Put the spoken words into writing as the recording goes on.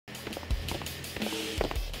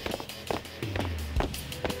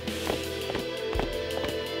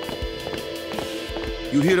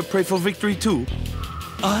You here to pray for victory too?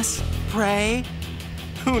 Us? Pray?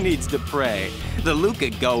 Who needs to pray? The Luca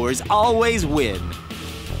Goers always win.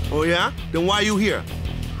 Oh yeah? Then why you here?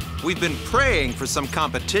 We've been praying for some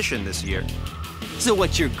competition this year. So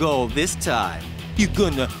what's your goal this time? You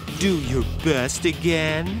gonna do your best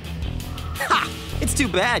again? Ha! It's too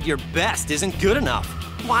bad your best isn't good enough.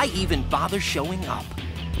 Why even bother showing up?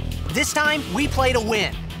 This time, we play to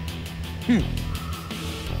win.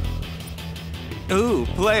 Ooh,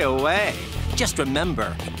 play away. Just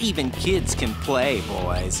remember, even kids can play,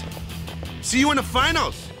 boys. See you in the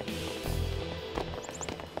finals!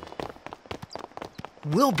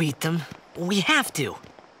 We'll beat them. We have to.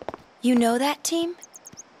 You know that team?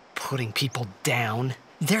 Putting people down.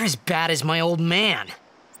 They're as bad as my old man.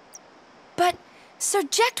 But Sir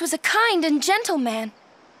Jecht was a kind and gentle man.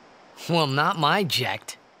 Well, not my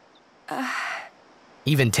Jecht.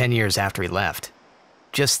 Even 10 years after he left.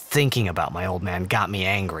 Just thinking about my old man got me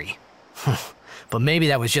angry. But maybe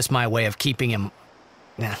that was just my way of keeping him...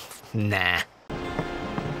 Nah.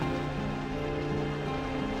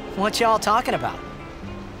 What y'all talking about?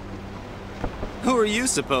 Who are you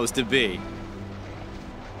supposed to be?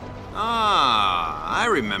 Ah, I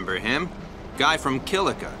remember him. Guy from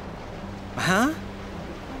Kilika. Huh?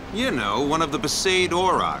 You know, one of the Besaid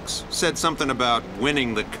Aurochs. Said something about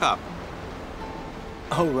winning the cup.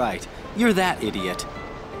 Oh, right. You're that idiot.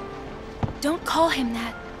 Don't call him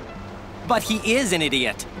that. But he is an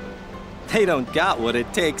idiot. They don't got what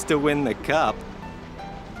it takes to win the cup.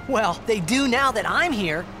 Well, they do now that I'm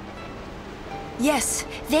here. Yes,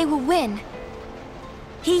 they will win.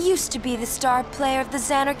 He used to be the star player of the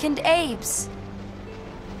Zanarkand Abes.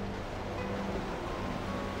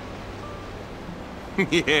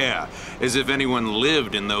 Yeah, as if anyone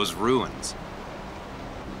lived in those ruins.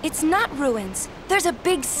 It's not ruins. There's a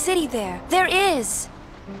big city there. There is.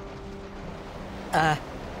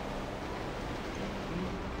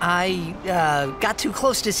 I got too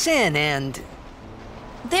close to Sin and...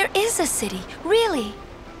 There is a city, really.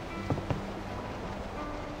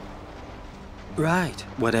 Right,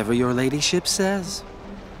 whatever your ladyship says.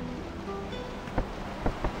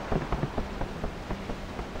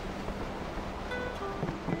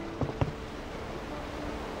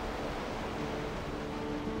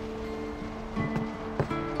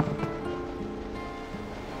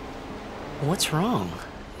 What's wrong?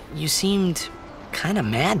 You seemed kind of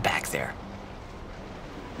mad back there.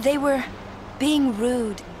 They were being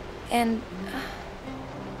rude, and...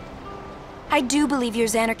 I do believe your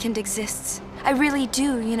Zanarkand exists. I really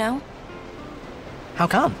do, you know? How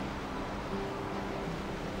come?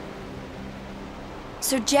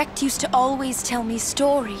 Sir Jecht used to always tell me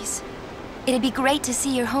stories. It'd be great to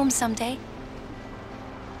see your home someday.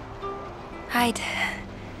 I'd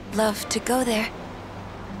love to go there.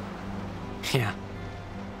 Yeah.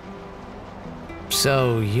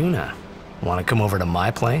 So, Yuna, want to come over to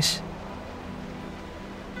my place?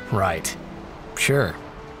 Right. Sure.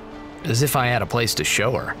 As if I had a place to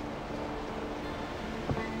show her.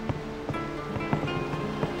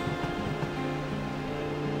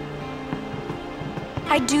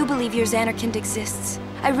 I do believe your Zanarkand exists.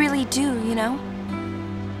 I really do, you know?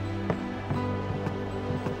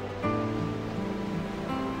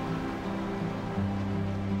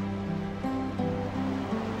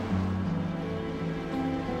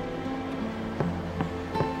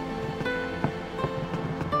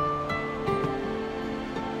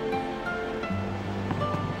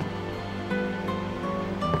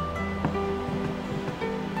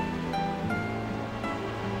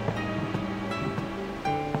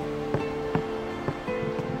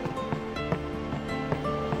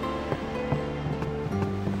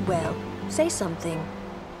 Well, say something.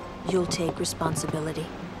 You'll take responsibility.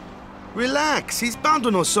 Relax, he's bound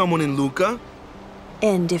to know someone in Luca.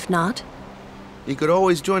 And if not? He could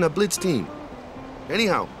always join a blitz team.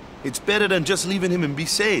 Anyhow, it's better than just leaving him in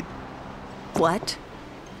Besaid. What?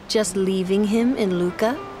 Just leaving him in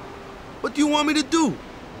Luca? What do you want me to do?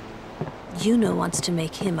 Yuna wants to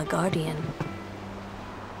make him a guardian.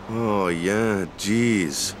 Oh yeah,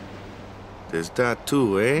 jeez. There's that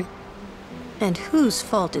too, eh? And whose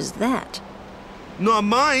fault is that? Not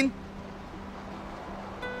mine.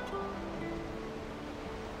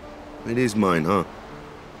 It is mine, huh?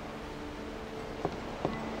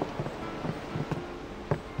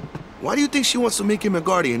 Why do you think she wants to make him a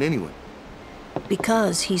guardian anyway?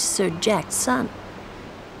 Because he's Sir Jecht's son.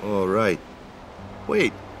 All right.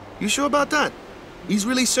 Wait, you sure about that? He's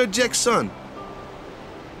really Sir Jecht's son?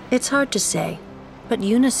 It's hard to say, but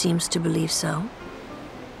Yuna seems to believe so.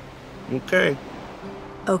 Okay.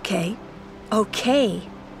 Okay. Okay.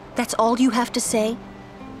 That's all you have to say?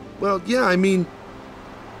 Well, yeah, I mean,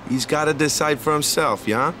 He's gotta decide for himself,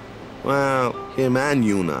 yeah? Well, him and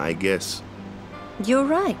Yuna, I guess. You're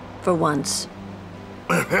right, for once.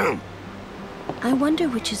 I wonder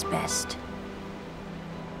which is best.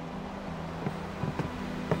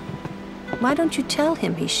 Why don't you tell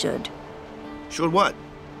him he should? Should what?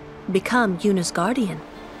 Become Yuna's guardian.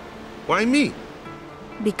 Why me?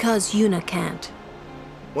 Because Yuna can't.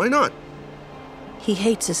 Why not? He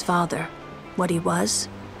hates his father. What he was,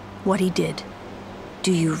 what he did.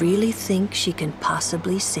 Do you really think she can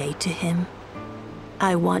possibly say to him,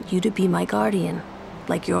 I want you to be my guardian,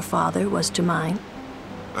 like your father was to mine?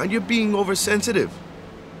 Aren't you being oversensitive?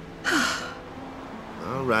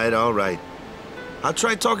 All right, all right. I'll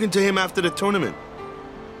try talking to him after the tournament.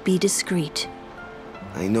 Be discreet.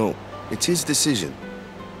 I know. It's his decision.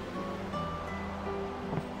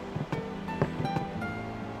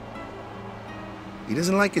 He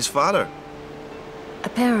doesn't like his father.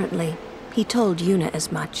 Apparently, he told Yuna as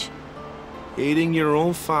much. Hating your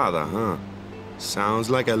own father, huh? Sounds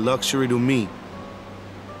like a luxury to me.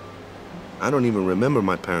 I don't even remember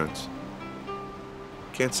my parents.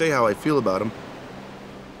 Can't say how I feel about them.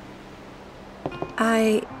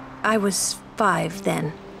 I was 5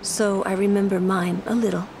 then, so I remember mine a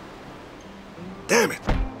little. Damn it!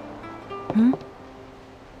 Hmm?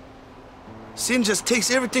 Sin just takes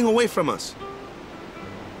everything away from us.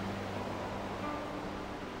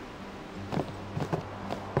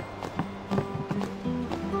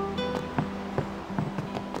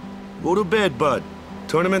 Go to bed, bud.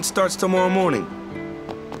 Tournament starts tomorrow morning.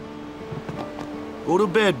 Go to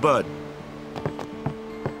bed, bud.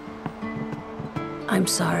 I'm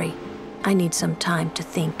sorry. I need some time to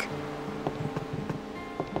think.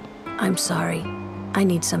 I'm sorry. I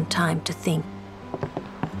need some time to think.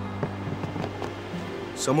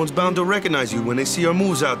 Someone's bound to recognize you when they see your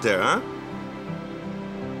moves out there, huh?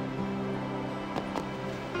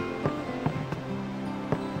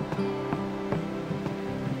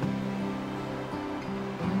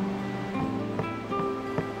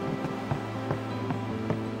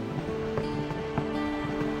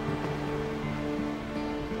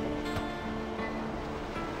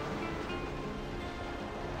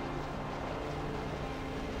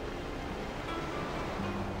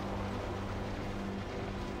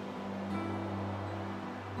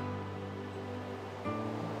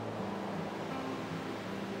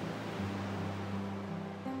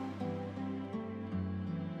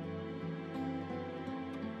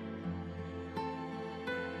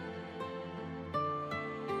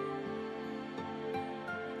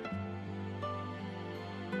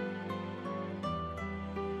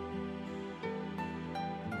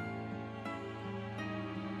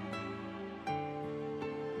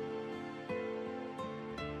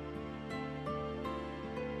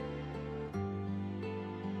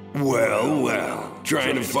 Well, well,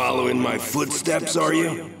 trying to follow in my footsteps, are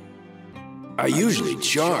you? I usually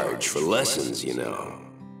charge for lessons, you know.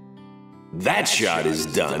 That shot is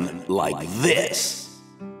done like this.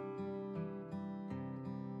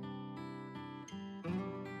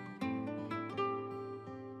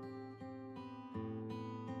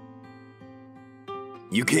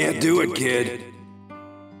 You can't do it, kid.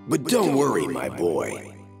 But don't worry, my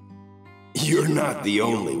boy. You're not the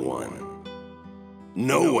only one.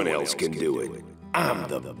 No one else can do it. I'm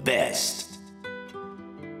the best.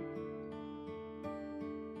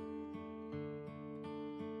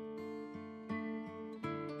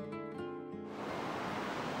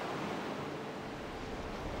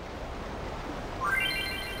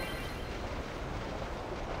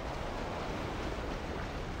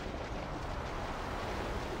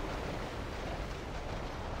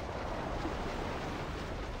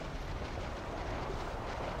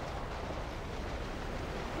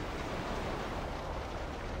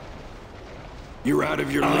 You're out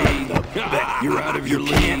of your league. You're out of your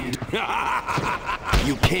league.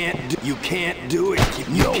 You can't do it.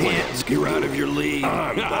 You can't. You're out of your league.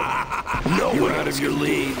 No, you're out of your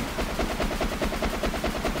league.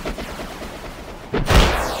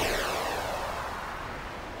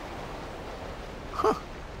 Huh.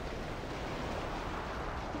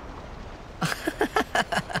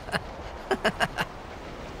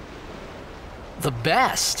 The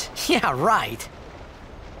best? Yeah, right.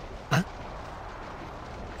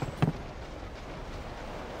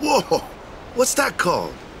 Whoa! What's that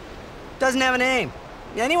called? Doesn't have a name.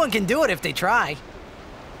 Anyone can do it if they try.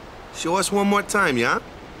 Show us one more time, yeah?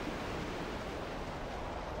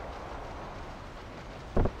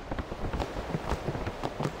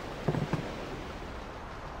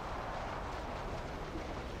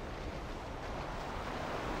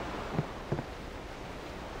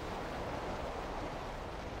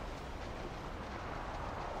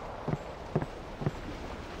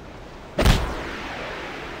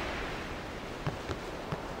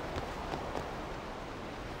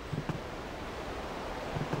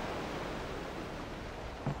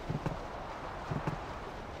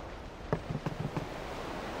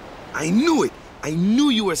 I knew it! I knew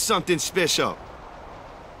you were something special!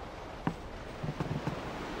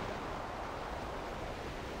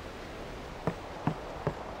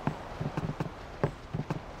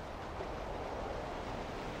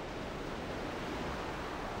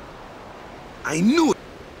 I knew it!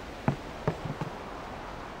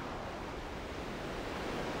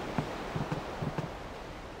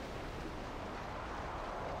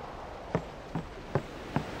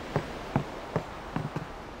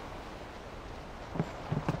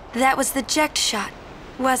 That was the Jecht Shot,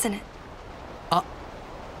 wasn't it?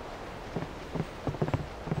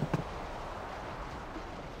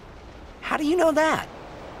 How do you know that?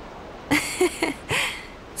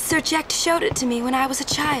 Sir Jecht showed it to me when I was a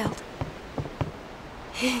child.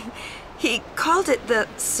 He called it the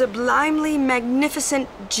sublimely magnificent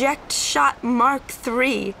Jecht Shot Mark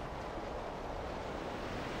III.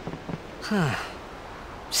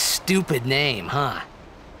 Stupid name, huh?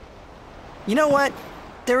 You know what?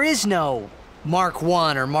 There is no Mark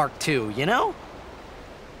I or Mark II, you know?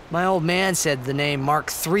 My old man said the name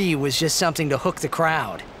Mark III was just something to hook the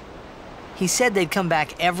crowd. He said they'd come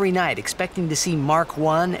back every night expecting to see Mark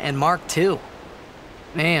I and Mark II.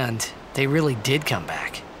 And they really did come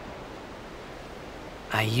back.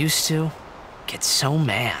 I used to get so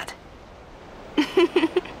mad.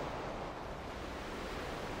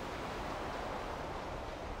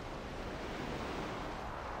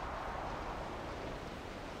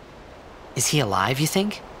 Is he alive, you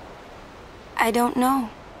think? I don't know.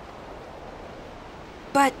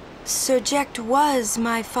 But Sir Jecht was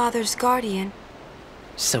my father's guardian.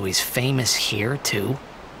 So he's famous here, too?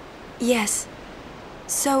 Yes.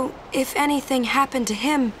 So, if anything happened to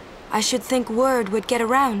him, I should think word would get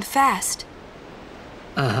around fast.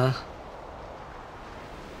 Uh-huh.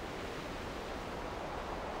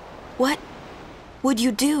 What would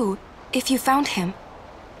you do if you found him?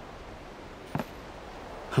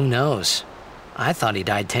 Who knows? I thought he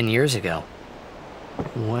died 10 years ago.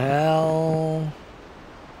 Well...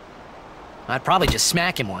 I'd probably just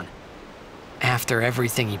smack him one. After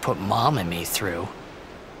everything he put Mom and me through.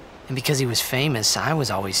 And because he was famous, I was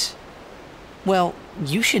always... Well,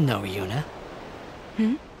 you should know, Yuna.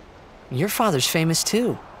 Hmm? Your father's famous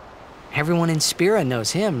too. Everyone in Spira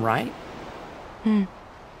knows him, right? Hmm.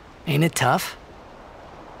 Ain't it tough?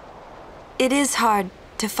 It is hard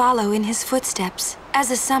to follow in his footsteps as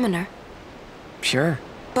a summoner. Sure.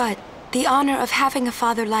 But the honor of having a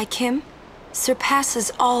father like him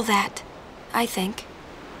surpasses all that, I think.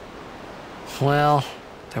 Well,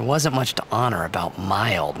 there wasn't much to honor about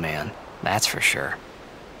my old man, that's for sure.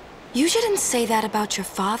 You shouldn't say that about your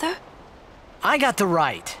father. I got the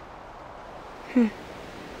right.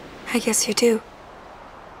 I guess you do.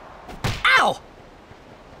 Ow!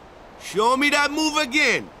 Show me that move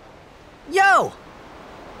again! Yo!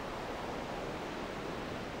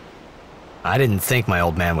 I didn't think my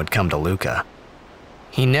old man would come to Luca.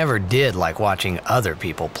 He never did like watching other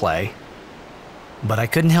people play. But I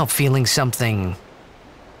couldn't help feeling something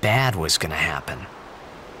bad was gonna happen.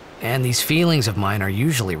 And these feelings of mine are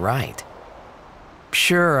usually right.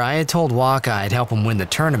 Sure, I had told Wakka I'd help him win the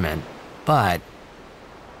tournament, but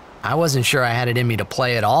I wasn't sure I had it in me to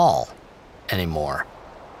play at all anymore.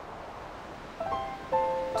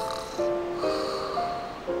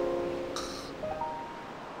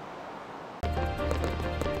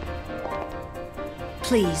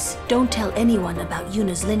 Please, don't tell anyone about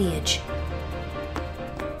Yuna's lineage.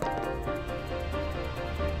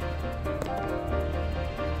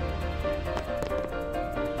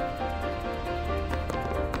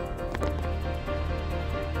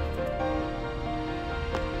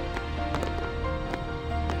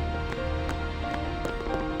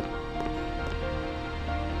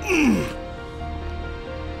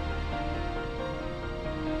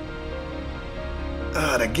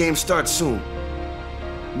 The game starts soon.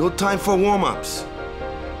 No time for warm-ups.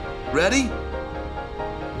 Ready?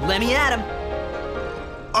 Let me at him.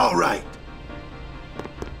 All right.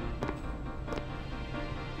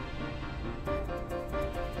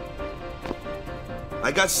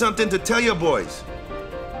 I got something to tell you boys.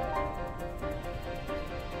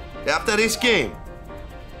 After this game,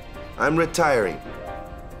 I'm retiring.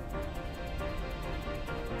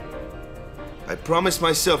 I promised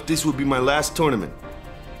myself this would be my last tournament.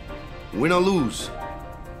 Win or lose,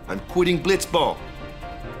 I'm quitting Blitzball.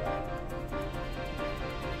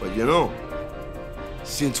 But you know,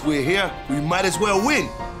 since we're here, we might as well win.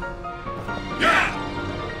 Yeah!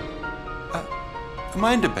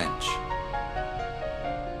 Mind a bench.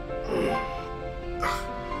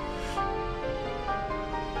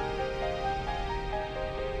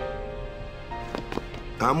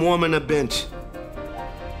 I'm warming a bench.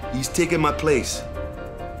 He's taking my place.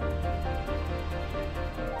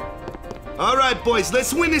 All right, boys,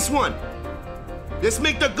 let's win this one. Let's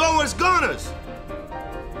make the Goers goners.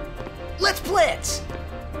 Let's blitz!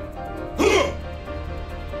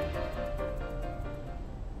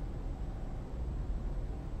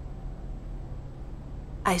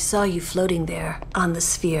 I saw you floating there, on the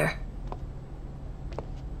sphere.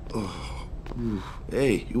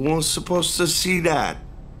 Hey, you weren't supposed to see that.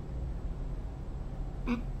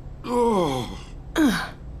 Oh.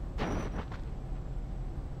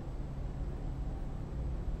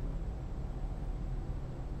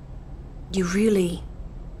 You really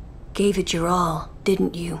gave it your all,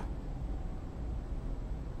 didn't you?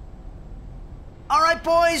 All right,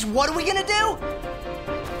 boys, what are we gonna do?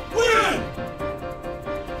 Win!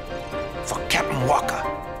 For Captain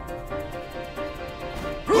Wakka.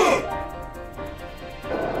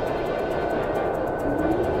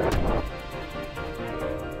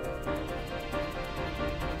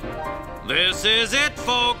 This is it,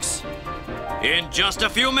 folks. In just a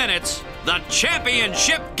few minutes, the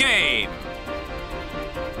championship game.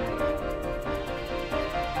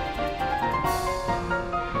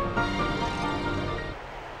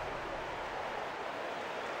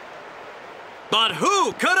 But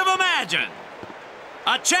who could have imagined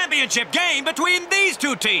a championship game between these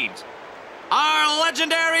two teams? Our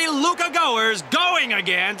legendary Luca Goers going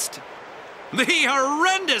against the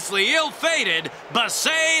horrendously ill-fated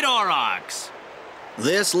Besaid Aurochs.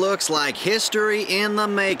 This looks like history in the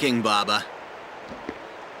making, Baba.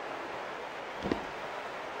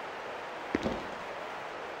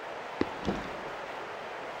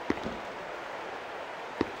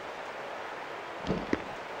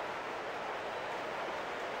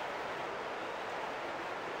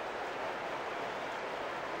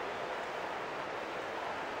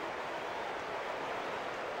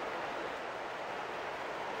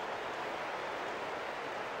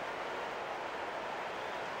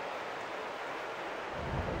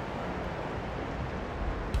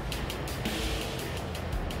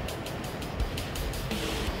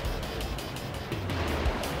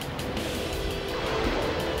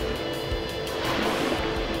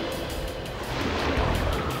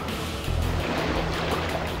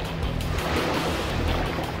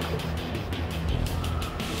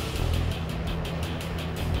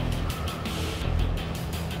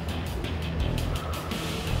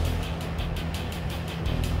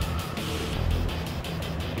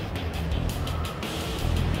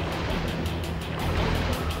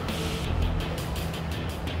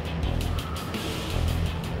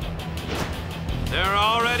 They're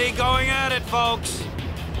already going at it, folks.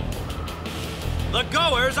 The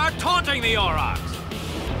Goers are taunting the Aurochs.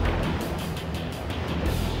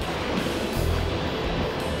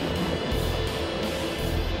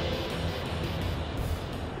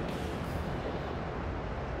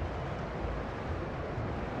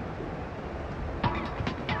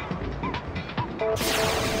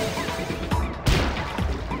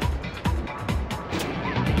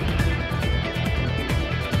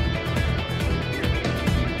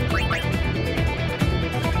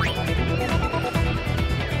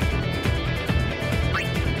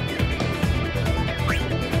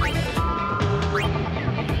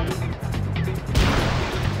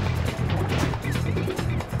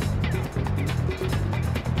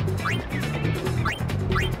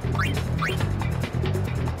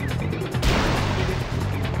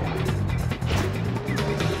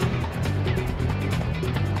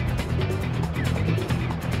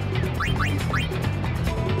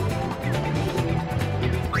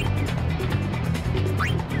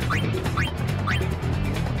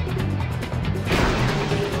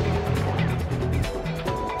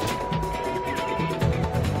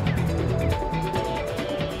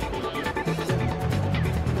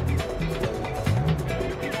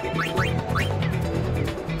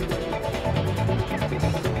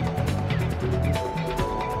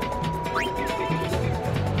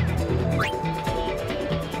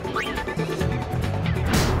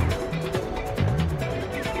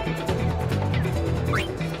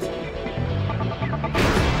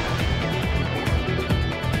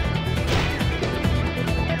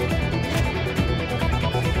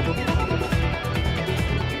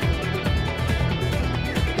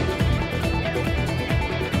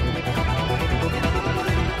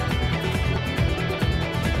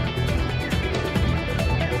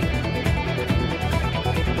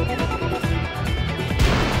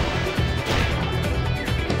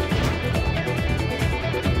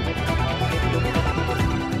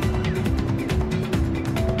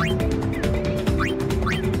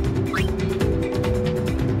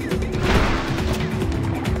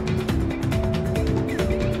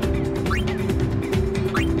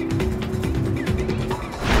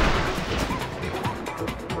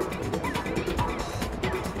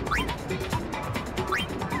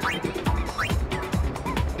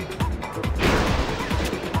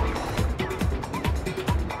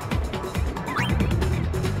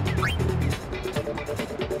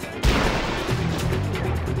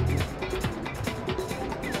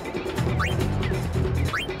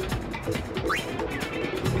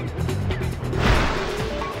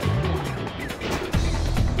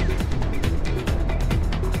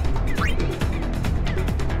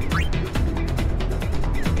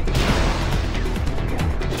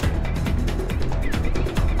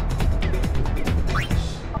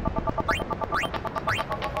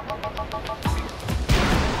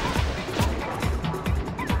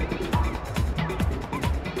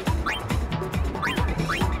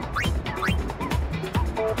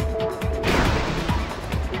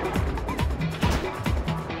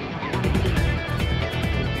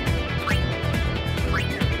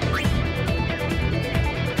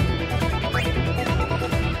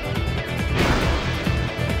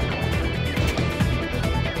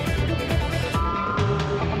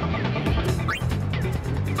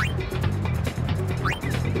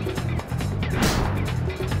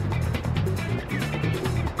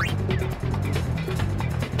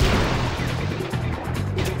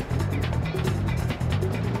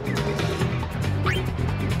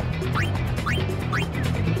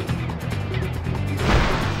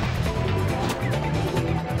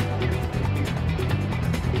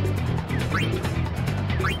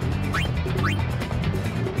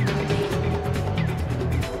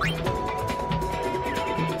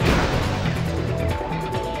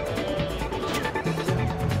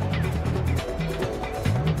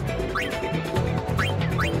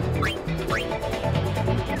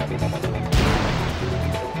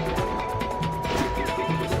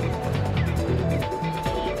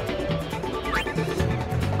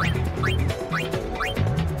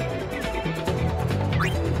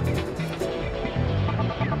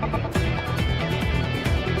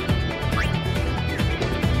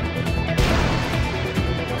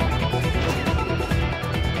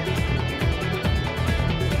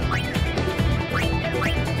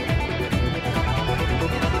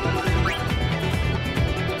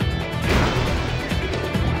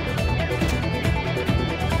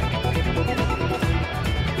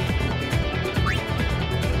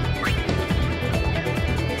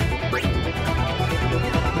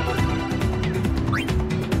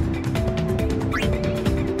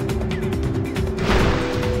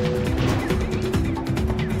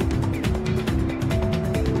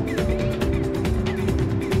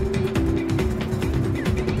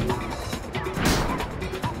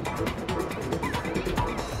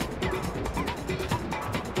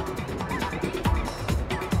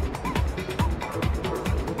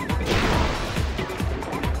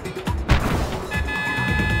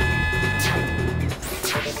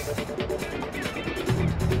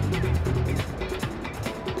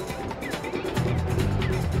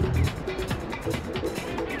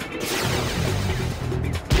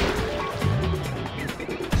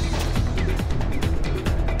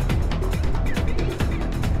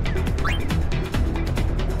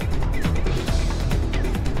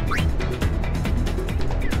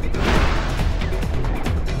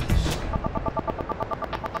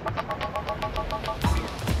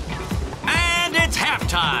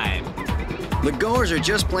 time. The Goers are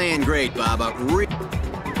just playing great, Bob.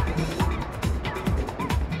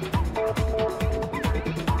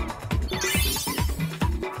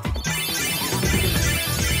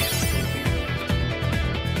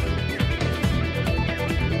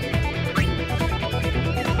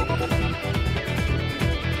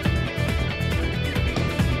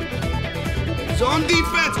 So on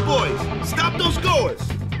defense, boys. Stop those Goers.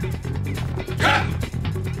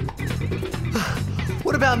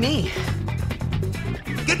 What about me?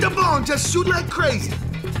 Get the ball and just shoot like crazy.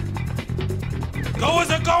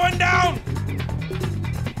 Goers are going down!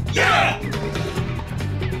 Yeah!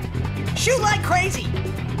 Shoot like crazy!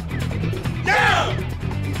 Now!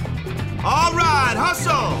 All right,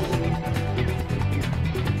 hustle.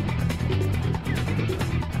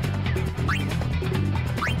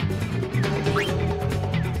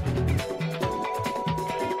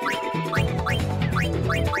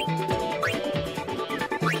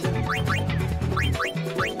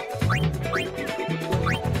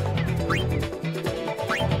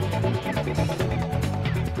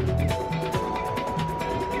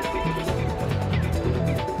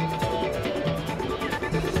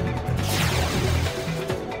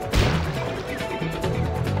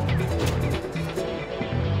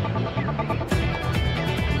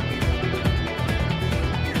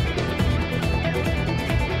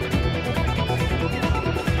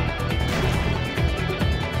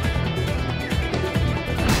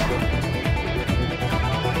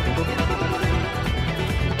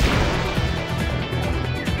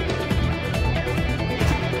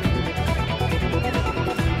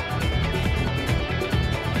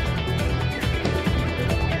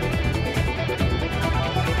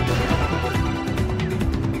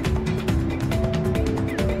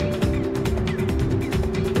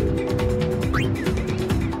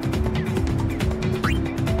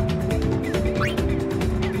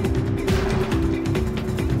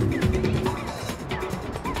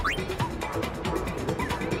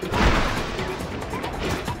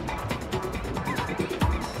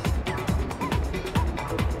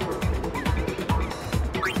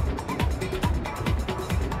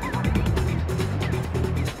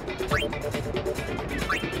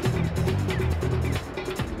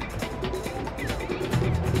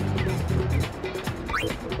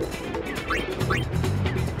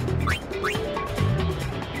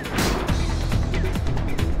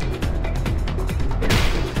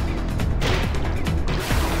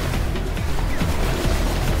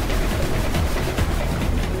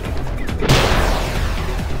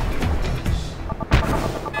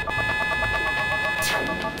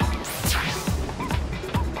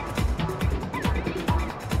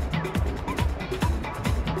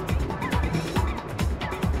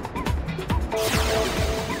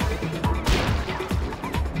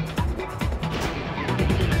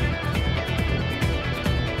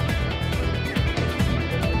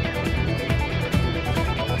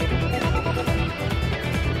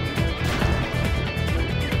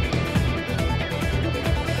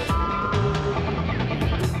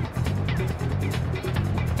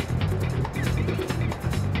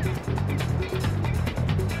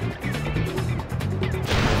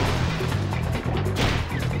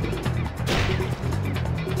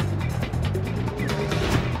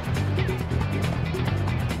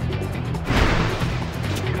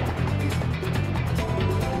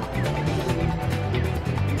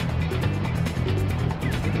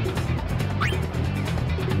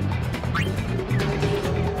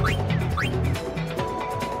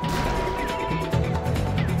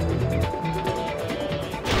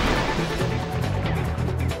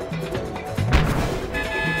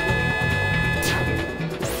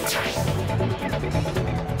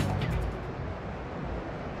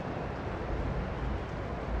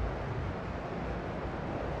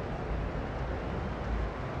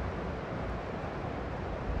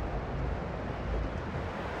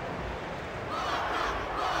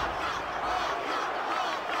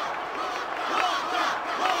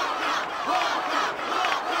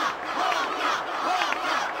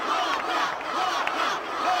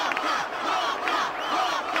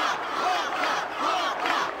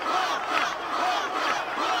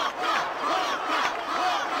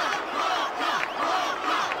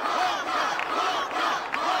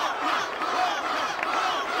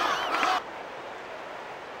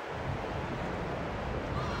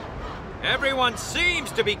 Everyone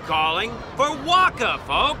seems to be calling for Wakka,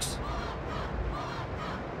 folks.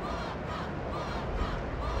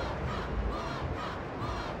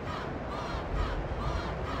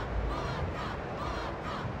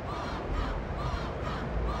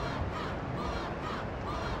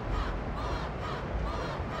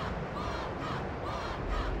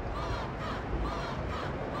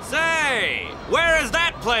 Hey, where is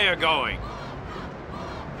that player going?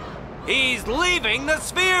 He's leaving the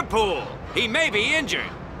sphere pool. He may be injured.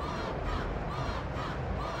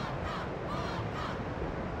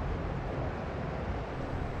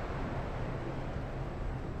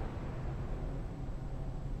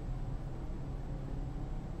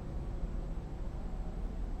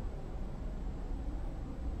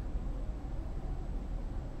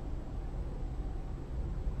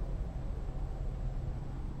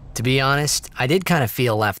 To be honest, I did kind of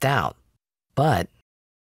feel left out. But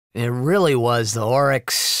it really was the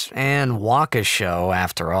Aurochs and Wakka show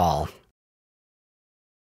after all.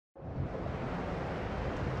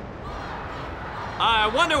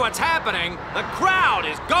 I wonder what's happening. The crowd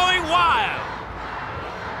is going wild.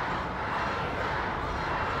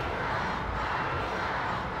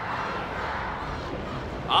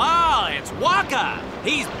 Ah, it's Wakka.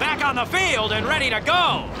 He's back on the field and ready to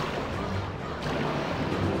go.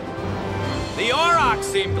 The Aurochs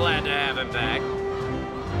seem glad to have him back.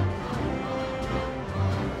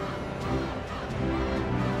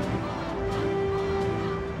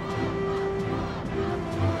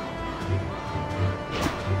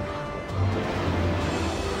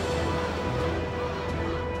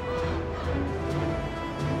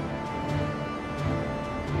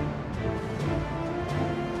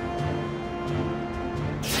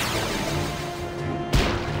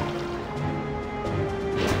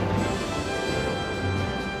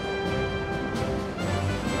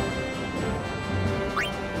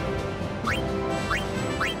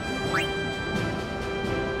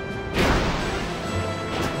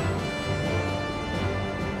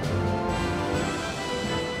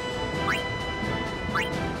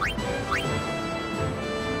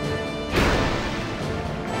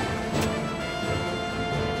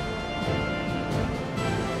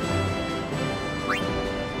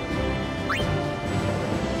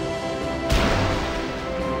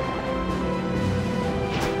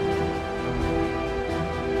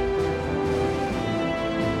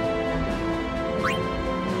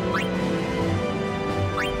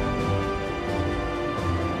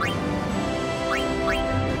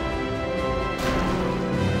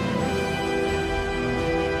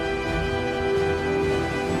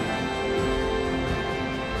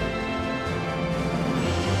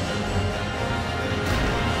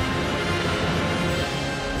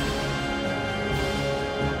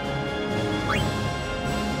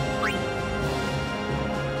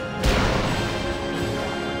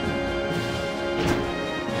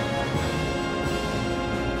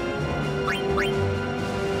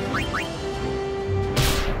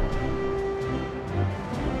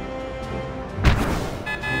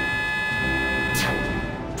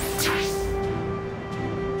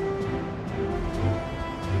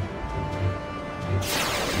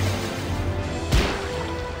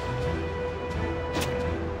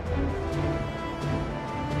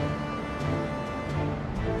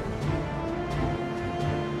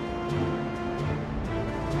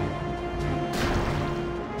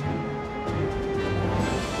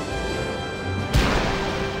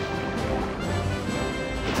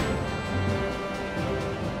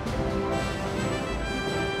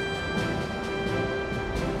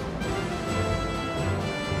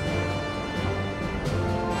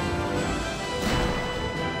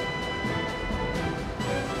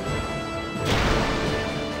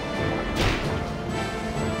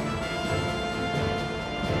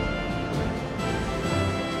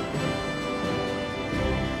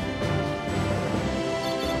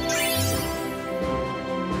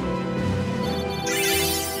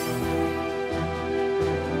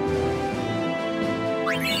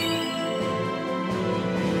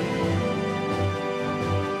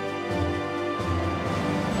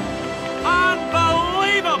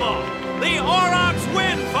 The Aurochs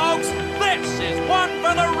win, folks! This is one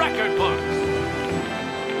for the record books!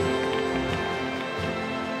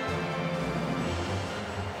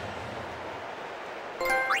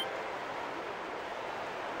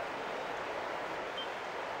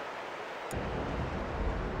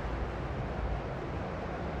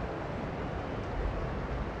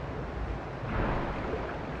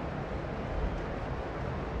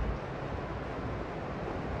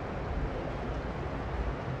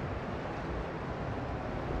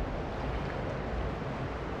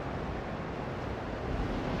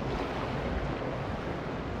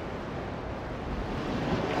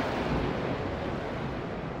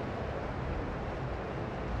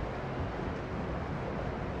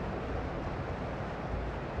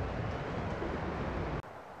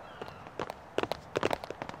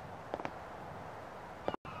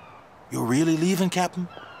 You're really leaving, Captain?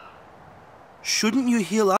 Shouldn't you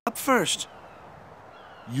heal up first?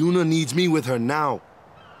 Yuna needs me with her now.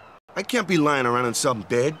 I can't be lying around in some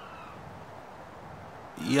bed.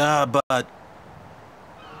 Yeah, but...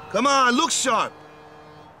 Come on, look sharp.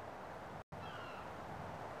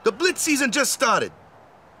 The blitz season just started.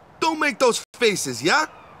 Don't make those faces, yeah?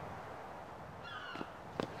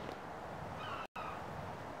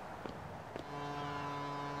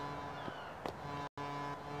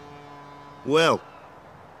 Well,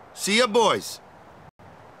 see ya, boys.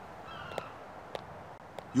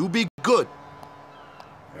 You be good.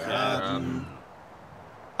 Captain.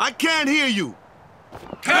 I can't hear you.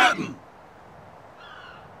 Captain!